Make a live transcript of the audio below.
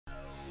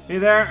Hey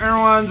there,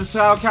 everyone, this is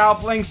Al Cal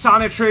playing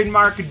Sonic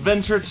Trademark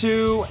Adventure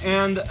 2,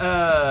 and,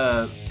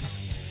 yeah,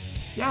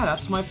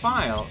 that's my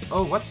file.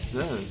 Oh, what's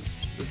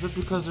this? Is it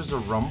because there's a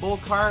rumble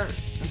cart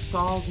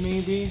installed,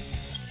 maybe?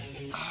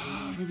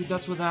 Maybe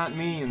that's what that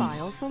means.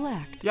 File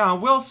select. Yeah,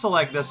 we'll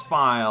select this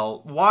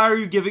file. Why are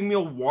you giving me a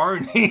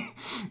warning?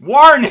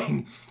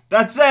 Warning!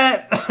 That's it!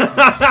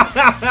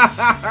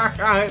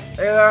 Alright, hey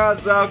there,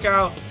 it's Al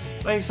Cal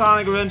playing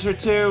Sonic Adventure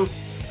 2.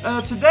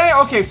 Today,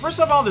 okay, first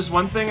of all, there's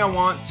one thing I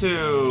want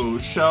to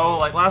show.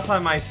 Like last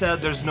time I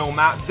said there's no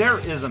map. There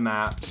is a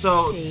map.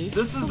 So,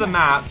 this is the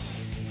map.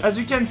 As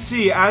you can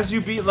see, as you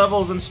beat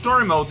levels in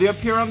story mode, they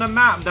appear on the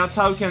map. That's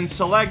how you can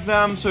select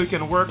them, so you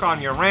can work on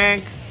your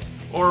rank,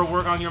 or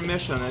work on your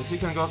mission. As you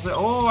can go say,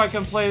 oh, I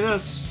can play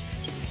this.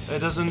 It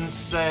doesn't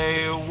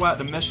say what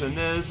the mission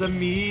is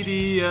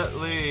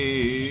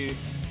immediately.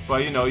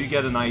 But, you know, you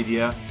get an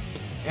idea.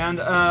 And,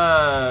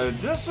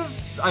 this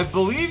is, I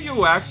believe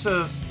you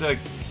access the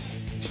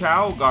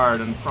Chow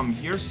Garden from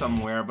here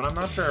somewhere, but I'm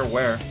not sure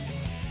where.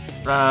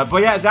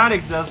 But yeah, that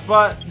exists,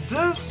 but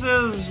this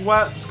is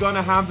what's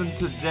gonna happen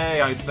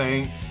today, I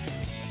think.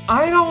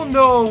 I don't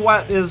know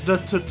what is the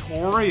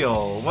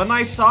tutorial. When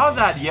I saw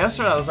that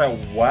yesterday, I was like,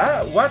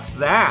 what? What's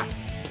that?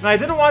 And I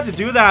didn't want to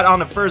do that on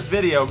the first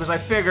video, because I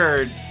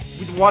figured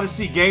we'd want to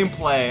see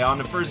gameplay on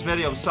the first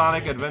video of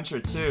Sonic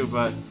Adventure 2,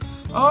 but...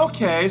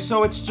 Okay,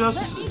 so it's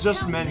just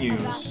menus.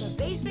 About the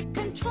basic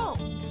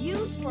controls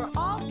used for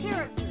all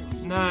characters.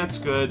 Nah, it's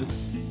good.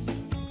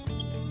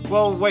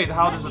 Well, wait,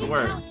 how does it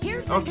work?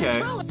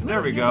 Okay,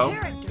 there we go.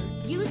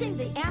 Using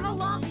the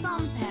analog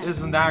thumb pad.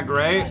 Isn't that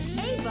great? Press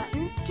A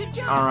button to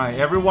jump. Alright,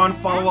 everyone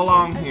follow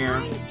along here.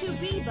 Assigned to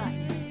B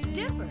button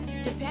differs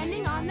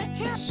depending on the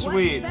character.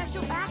 Sweet.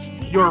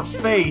 The Your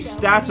action face,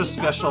 window that's a in the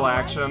special upper right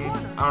action.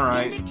 corner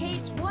Alright.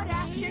 indicates what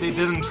action They is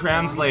didn't performed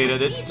translate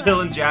it, with it's B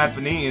still in button.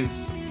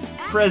 Japanese.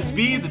 Press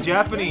B, the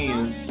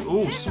Japanese. Whistle,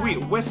 Ooh, pick sweet,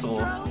 up, whistle.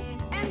 throw,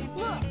 and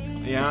look.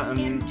 Yeah, In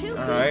and two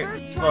alright.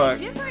 fever, try Look,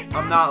 different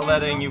I'm not and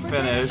letting don't you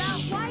forget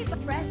finish. about Y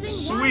button. Pressing Y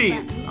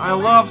Sweet, button I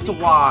allows love to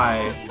you Y.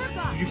 almost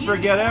forgot. You Use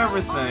forget L on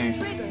everything.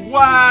 triggers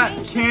What? to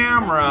change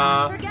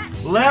Camera?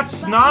 the Let's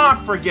button.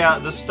 not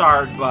forget the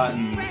start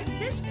button. Press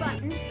this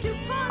button to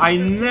pause I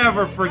the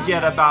never video.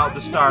 forget about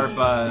the start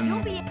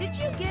button. Did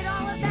you get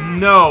all of that?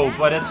 No, That's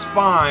but it's all.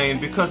 fine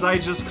because I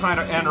just kind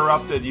of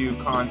interrupted you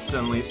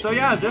constantly. So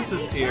yeah, this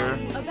is here.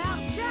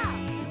 About Chow.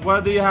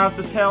 What do you have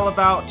to tell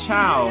about You know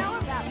Chow?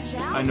 about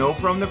Chow? I know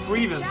from the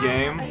previous Chow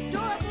game. are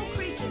adorable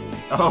creatures.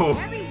 Oh.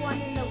 Everyone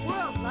in the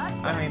world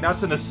loves them. I mean,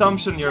 that's an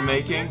assumption you're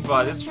making,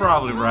 but it's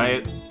probably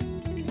right.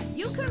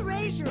 You can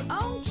raise your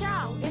own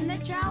Chow in the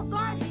Chow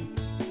Garden.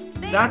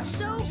 They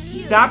That's- are so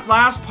cute. That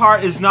last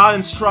part is not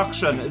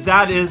instruction.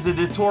 That is the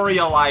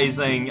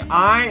tutorializing.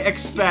 I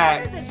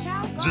expect Enter the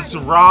Chow just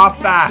Garden. raw You have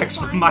to facts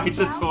from find my the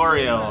Chow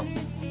tutorial.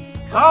 key.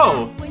 Come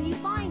Oh. back when you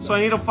find So I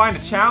it. need to find a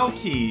Chow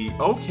key.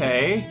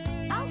 Okay.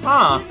 I'll give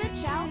Huh. you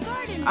the Chow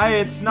Garden.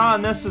 It's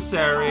not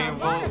necessary.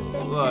 Well,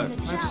 look,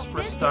 can I just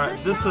press start?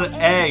 This is an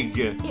egg.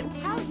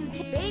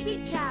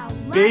 Baby Chow.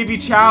 Baby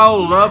Chow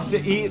love to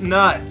eat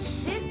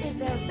nuts. This is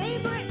their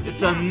favorite.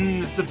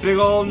 It's a big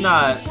old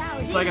nut.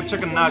 It's like a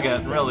chicken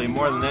nugget, really,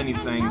 more than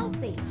anything.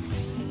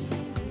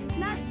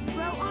 Nuts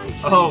grow on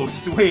trees. Oh,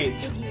 sweet.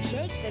 If you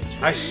shake the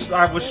trees,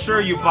 I was it sure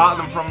will you fall bought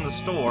them out. from the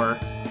store.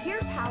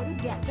 Here's how to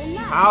get the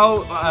nuts.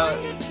 How,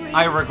 Find a tree,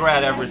 I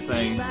regret press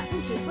everything. the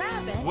button to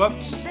grab it,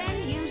 Whoops.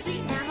 then use the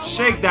analog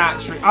Shake that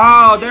thumb tree.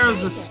 pad Oh, to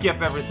there's a shake it.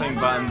 skip everything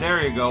button.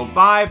 There you go.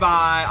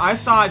 Bye-bye. I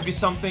thought it'd be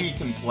something you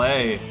can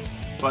play.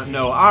 But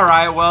no.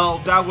 Alright, well,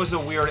 that was a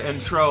weird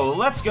intro.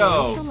 Let's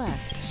go. Select.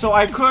 So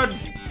I could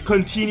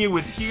continue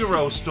with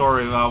Hero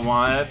story if I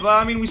wanted. But,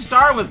 I mean, we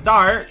start with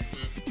Dart.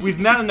 We've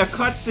met in a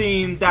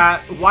cutscene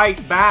that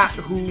white bat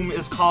whom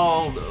is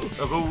called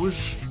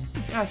Rouge.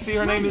 Yeah, see,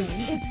 her name is...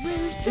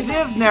 It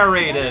is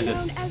narrated.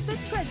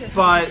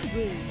 But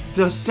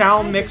the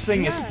sound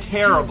mixing is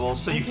terrible,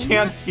 so you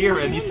can't hear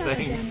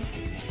anything.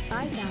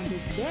 I found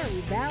this very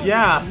valuable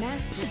Yeah.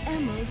 Master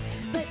Emerald,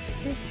 but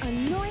this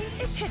annoying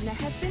echidna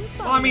has been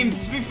Well, I mean,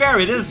 following to be fair,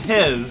 it is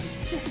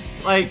his.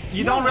 Like,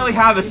 you don't really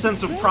have a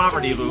sense of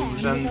property,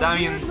 Rouge, and I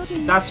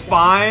mean, that's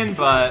fine,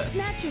 but...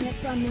 snatching it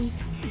from me.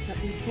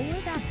 But before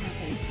that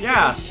happened,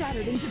 Yeah. it was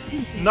shattered into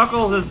pieces.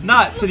 Knuckles is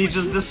nuts, and he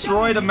just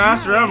destroyed a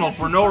Master Emerald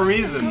for no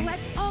reason.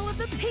 Collect all of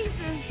the pieces.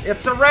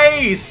 It's a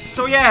race!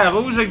 So yeah,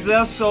 Rouge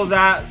exists so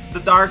that the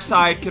dark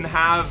side can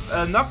have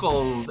a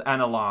Knuckles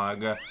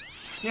analog.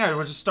 Yeah,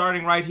 we're just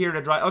starting right here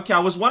to drive. Okay, I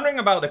was wondering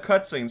about the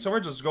cutscene, so we're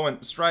just going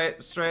straight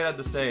at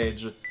the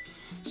stage.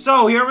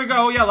 So here we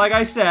go. Yeah, like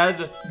I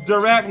said,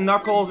 direct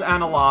Knuckles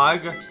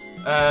analog.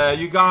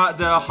 You got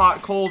the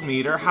hot-cold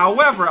meter.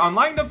 However,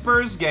 unlike the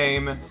first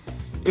game,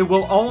 it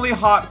will only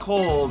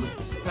hot-cold.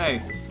 Hey.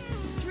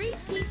 3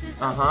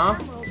 pieces Uh-huh. of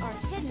emerald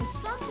are hidden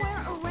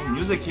somewhere around.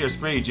 Music here is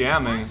pretty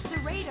jamming. Watch the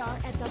radar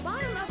at the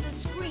bottom of the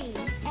screen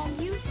and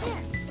use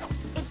hints.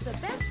 It's the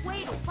best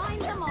way to find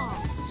them all.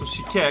 So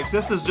she kicks.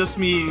 This is just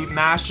me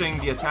mashing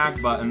the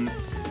attack button.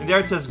 And there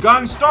it says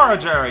gun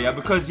storage area,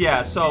 because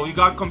yeah, so you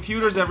got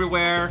computers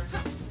everywhere.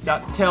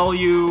 that tell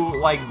you,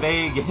 like,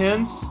 vague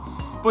hints.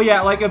 But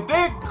yeah, like, a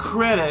big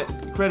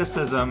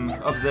criticism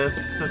of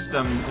this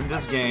system in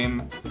this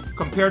game,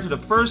 compared to the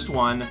first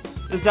one,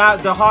 is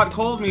that the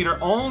hot-cold meter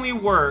only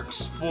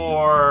works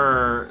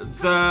for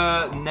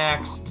the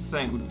next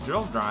thing.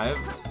 Drill drive?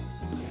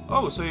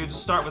 Oh, so you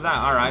just start with that,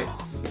 alright.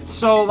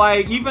 So,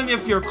 like, even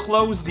if you're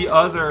close the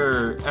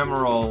other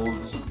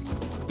emeralds,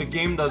 the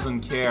game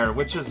doesn't care,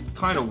 which is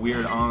kind of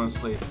weird,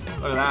 honestly.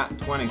 Look at that,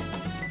 20.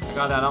 I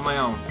got that on my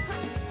own.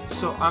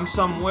 So I'm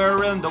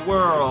somewhere in the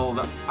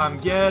world, I'm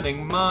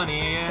getting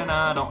money and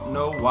I don't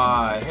know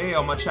why. Hey,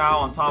 I'm a chow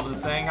on top of the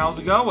thing, how's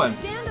it going?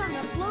 Stand on the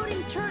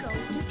floating turtle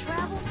to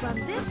travel from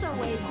this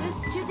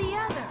oasis to the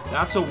other.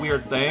 That's a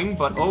weird thing,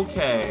 but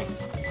okay.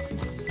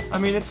 I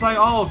mean, it's like,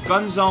 oh,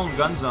 gun zone,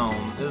 gun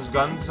zone. Is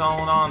gun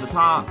zone on the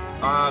top?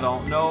 I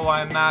don't know,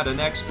 I'm at an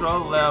extra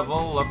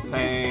level of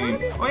pain.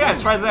 Oh yeah,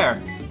 it's right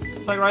there.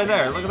 It's like right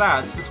there, look at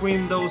that. It's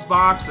between those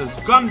boxes,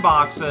 gun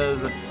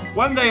boxes.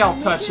 One day I'll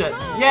touch it.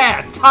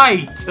 Yeah,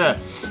 tight!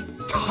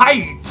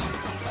 Tight!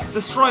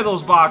 Destroy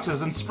those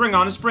boxes and spring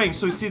on a spring.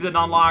 So you see that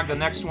unlock the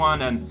next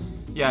one and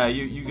yeah,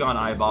 you got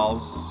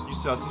eyeballs. You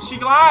saw, she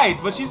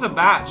glides, but she's a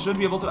bat. Should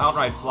be able to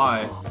outright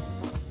fly.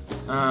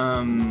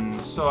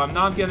 So I'm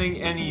not getting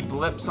any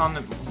blips on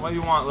the... What do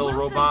you want, little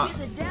robot? To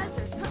the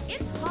desert.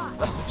 It's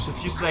hot.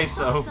 If you say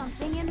so.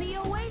 Something in the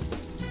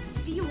oasis.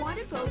 Do you want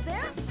to go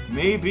there?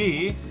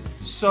 Maybe.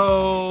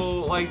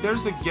 So, like,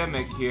 there's a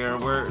gimmick here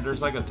where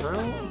there's like a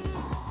turtle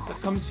that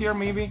comes here,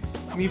 maybe?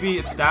 Maybe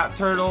it's that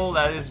turtle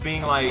that is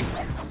being, like,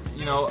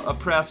 you know,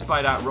 oppressed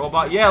by that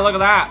robot. Yeah, look at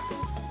that!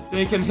 Then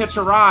you can hitch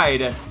a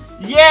ride.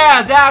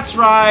 Yeah, that's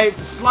right!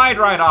 Slide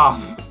right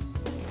off.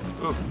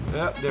 Ooh,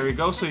 yeah, there you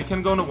go. So you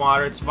can go in the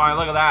water, it's fine.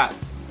 Look at that.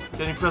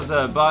 Then you press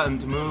the button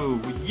to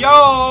move.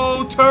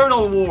 Yo!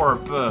 Turtle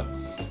warp!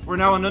 We're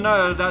now in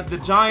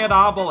the giant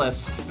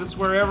obelisk. That's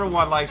where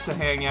everyone likes to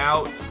hang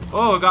out.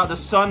 Oh, I got the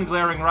sun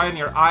glaring right in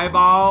your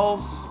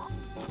eyeballs.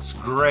 It's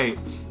great.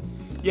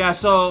 Yeah,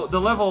 so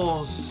the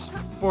levels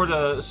for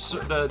the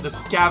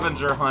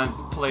scavenger hunt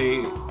play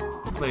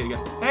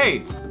again. Hey,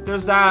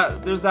 there's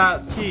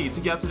that key to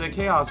get to the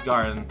Chaos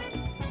Garden.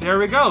 There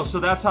we go. So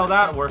that's how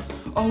that works.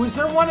 Oh, is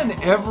there one in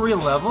every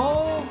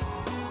level?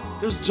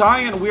 There's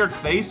giant weird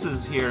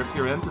faces here if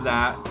you're into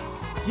that.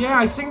 Yeah,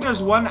 I think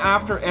there's one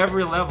after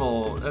every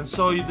level, and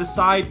so you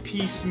decide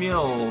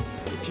piecemeal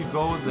if you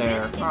go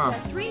there. Huh.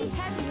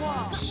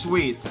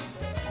 Sweet.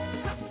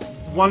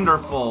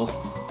 Wonderful.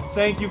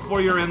 Thank you for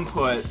your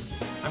input.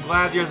 I'm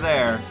glad you're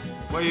there.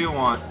 What do you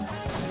want?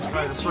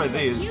 Try to destroy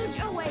these.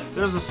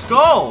 There's a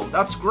skull!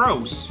 That's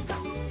gross.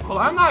 Well,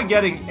 I'm not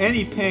getting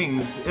any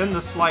pings in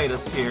the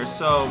slightest here,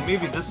 so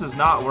maybe this is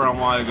not where I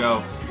want to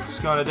go.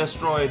 Just gonna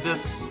destroy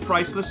this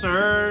priceless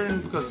urn,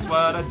 because it's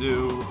what I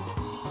do.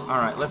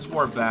 Alright, let's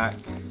warp back.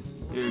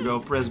 Here you go,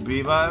 press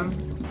B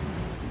button.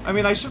 I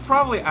mean, I should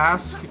probably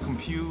ask a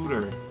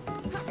computer.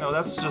 No,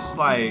 that's just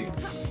like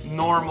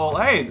normal.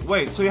 Hey,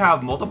 wait, so you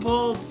have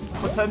multiple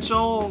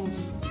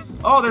potentials?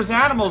 Oh, there's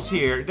animals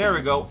here. There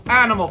we go.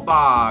 Animal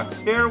box.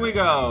 Here we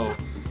go.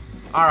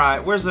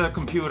 Alright, where's the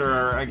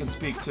computer I can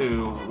speak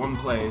to? One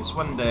place,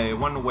 one day,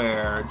 one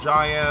where.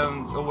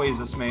 Giant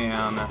Oasis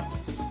Man.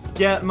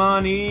 Get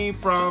money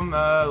from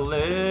a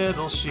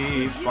little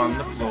sheep on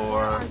the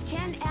floor.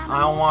 I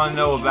don't want to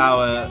know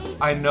about it.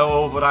 I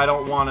know, but I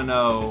don't want to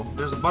know.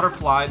 There's a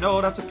butterfly.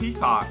 No, that's a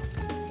peacock.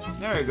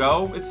 There you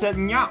go. It said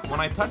nyah when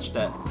I touched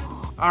it.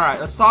 Alright,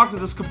 let's talk to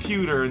this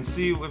computer and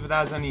see if it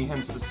has any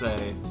hints to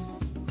say.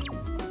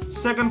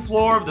 Second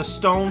floor of the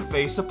stone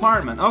face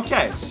apartment.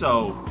 Okay,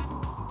 so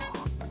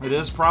it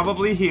is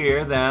probably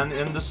here then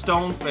in the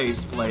stone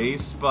face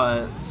place,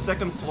 but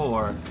second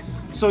floor.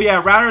 So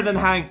yeah, rather than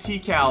having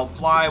T-Cal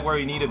fly where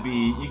you need to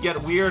be, you get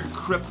weird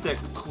cryptic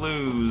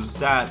clues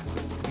that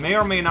may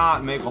or may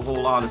not make a whole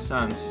lot of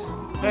sense.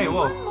 Hey,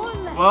 whoa.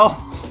 Well,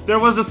 there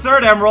was a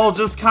third emerald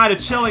just kind of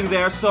chilling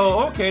there,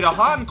 so okay, the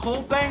hot and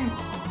cold thing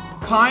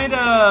kind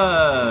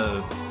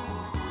of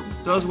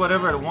does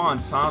whatever it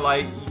wants, huh?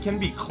 Like, you can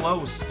be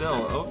close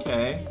still,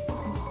 okay.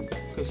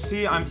 Cause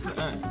see,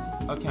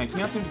 okay, I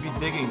can't seem to be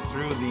digging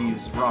through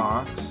these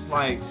rocks.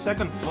 Like,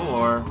 second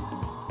floor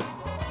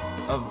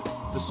of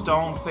the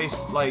stone face,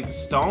 like,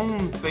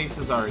 stone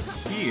faces are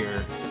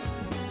here.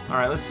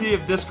 Alright, let's see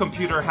if this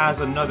computer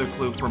has another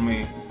clue for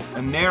me.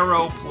 A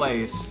narrow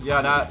place.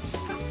 Yeah,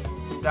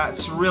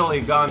 that's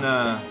really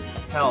gonna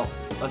help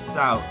us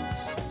out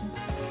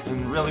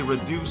in really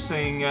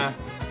reducing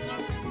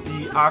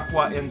the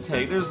aqua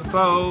intake. There's the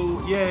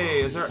bow.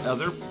 Yay! Is there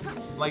other,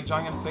 like,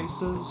 giant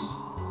faces?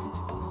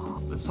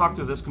 Let's talk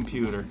to this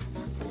computer.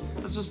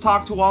 Let's just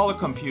talk to all the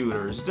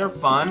computers. They're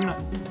fun.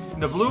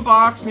 The blue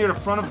box near the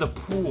front of the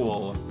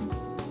pool.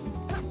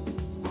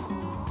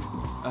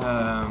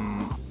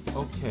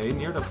 Okay,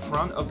 near the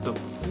front of the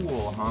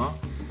pool, huh?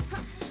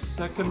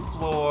 Second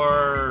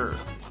floor.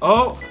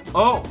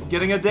 Oh,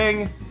 getting a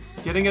ding.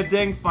 Getting a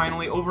ding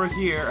finally over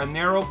here. A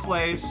narrow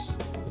place.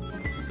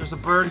 There's a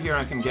bird here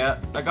I can get.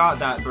 I got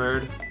that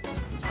bird.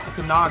 I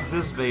can knock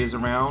this vase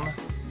around.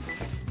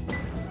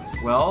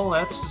 Well,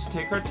 let's just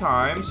take our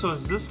time. So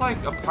is this like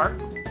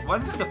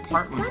what does the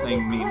apartment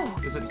thing mean?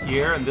 Is it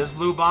here in this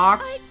blue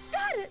box?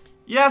 Got it.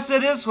 Yes,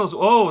 it is close.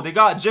 Oh, they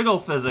got jiggle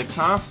physics,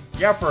 huh?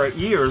 Yeah, for our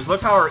ears.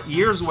 Look how our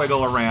ears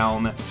wiggle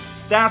around.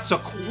 That's a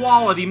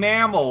quality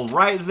mammal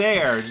right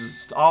there.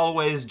 Just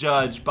always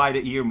judged by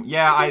the ear.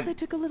 Yeah, I guess I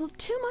took a little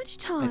too much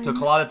time. I took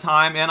a lot of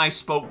time, and I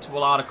spoke to a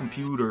lot of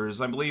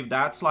computers. I believe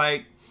that's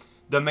like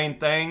the main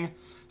thing.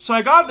 So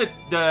I got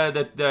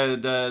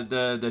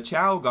the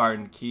Chow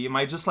Garden key. Am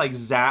I just like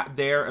zapped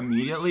there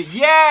immediately?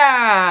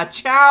 Yeah,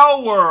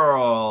 Chow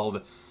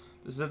World.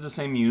 Is that the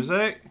same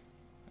music?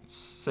 It's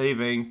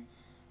saving.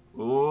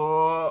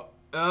 Oh,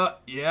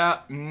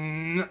 yeah.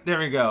 There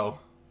we go.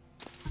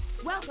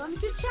 Welcome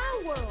to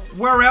Chow World.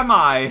 Where am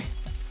I?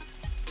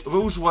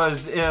 Rouge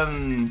was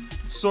in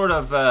sort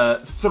of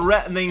a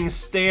threatening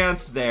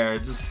stance there.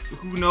 Just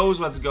who knows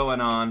what's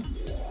going on.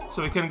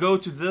 So we can go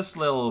to this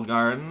little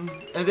garden.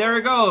 And there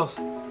it goes.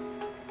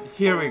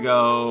 Here we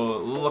go.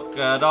 Look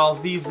at all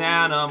these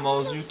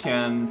animals. You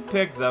can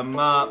pick them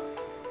up.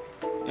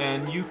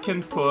 And you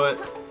can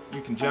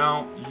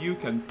jump. You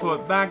can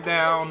put back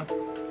down.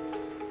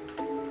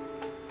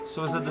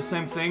 So is it the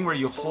same thing where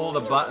you hold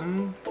a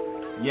button?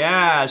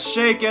 Yeah,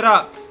 shake it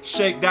up.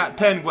 Shake that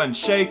penguin.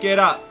 Shake it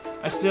up.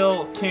 I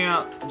still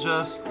can't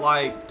just,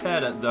 like,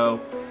 pet it, though.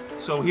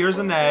 So here's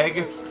an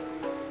egg.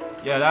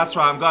 Yeah, that's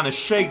right. I'm gonna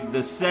shake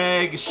this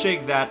egg,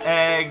 shake that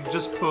egg,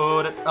 just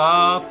put it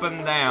up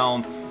and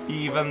down.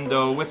 Even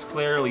though it's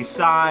clearly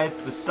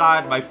side to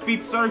side, my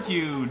feet are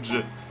huge.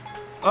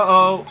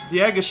 Uh-oh,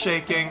 the egg is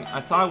shaking. I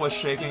thought it was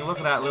shaking. Look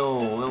at that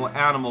little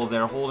animal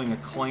there holding a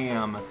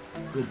clam.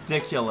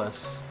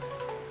 Ridiculous.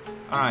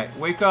 Alright,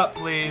 wake up,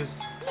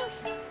 please.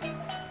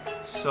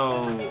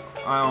 So,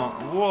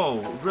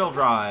 whoa, real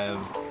drive.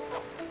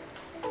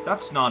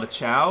 That's not a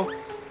chow.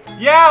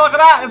 Yeah, look at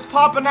that, it's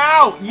popping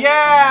out.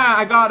 Yeah,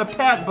 I got a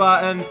pet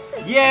button.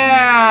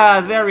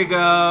 Yeah, there we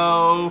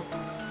go.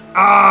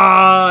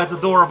 Ah, it's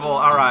adorable.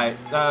 All right,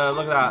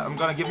 look at that. I'm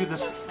gonna give you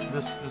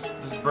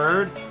this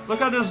bird.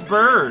 Look at this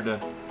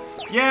bird.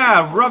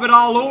 Yeah, rub it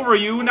all over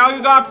you. Now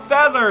you got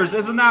feathers.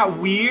 Isn't that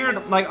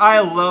weird? Like, I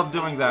love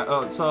doing that.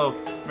 Oh, so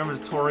remember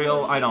the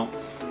tutorial? I don't.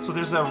 So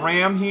there's a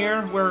ram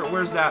here.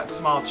 Where's that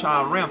small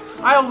child ram?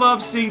 I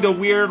love seeing the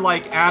weird,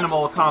 like,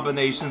 animal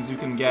combinations you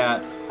can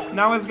get.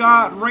 Now it's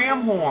got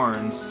ram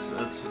horns.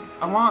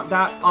 I want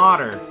that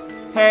otter.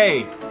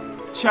 Hey,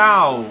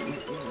 Chow,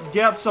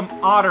 get some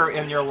otter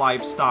in your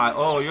lifestyle.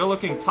 Oh, you're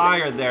looking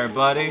tired there,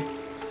 buddy.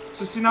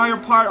 So see, now you're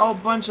part of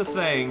a bunch of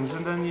things,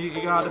 and then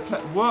you gotta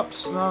pet.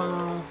 Whoops,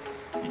 no.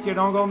 You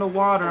don't go in the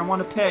water. I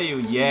want to pet you.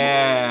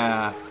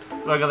 Yeah.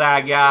 Look at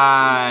that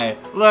guy.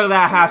 Look at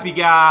that happy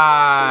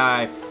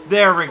guy.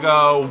 There we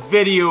go.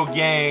 Video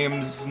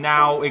games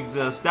now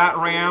exist. That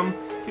ram.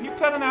 Can you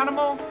pet an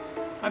animal?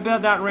 I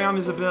bet that ram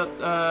is a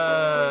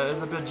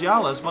bit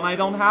jealous, but I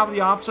don't have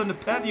the option to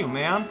pet you,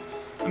 man.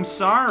 I'm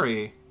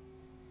sorry.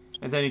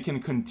 And then you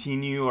can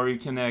continue or you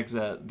can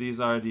exit. These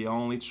are the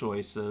only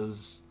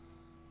choices.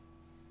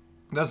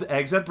 Does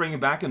exit bring you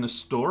back in the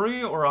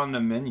story or on the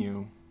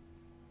menu?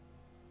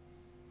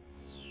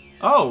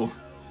 Oh.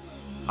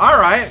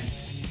 Alright.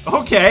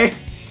 Okay.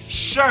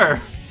 Sure.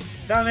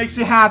 That makes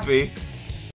you happy.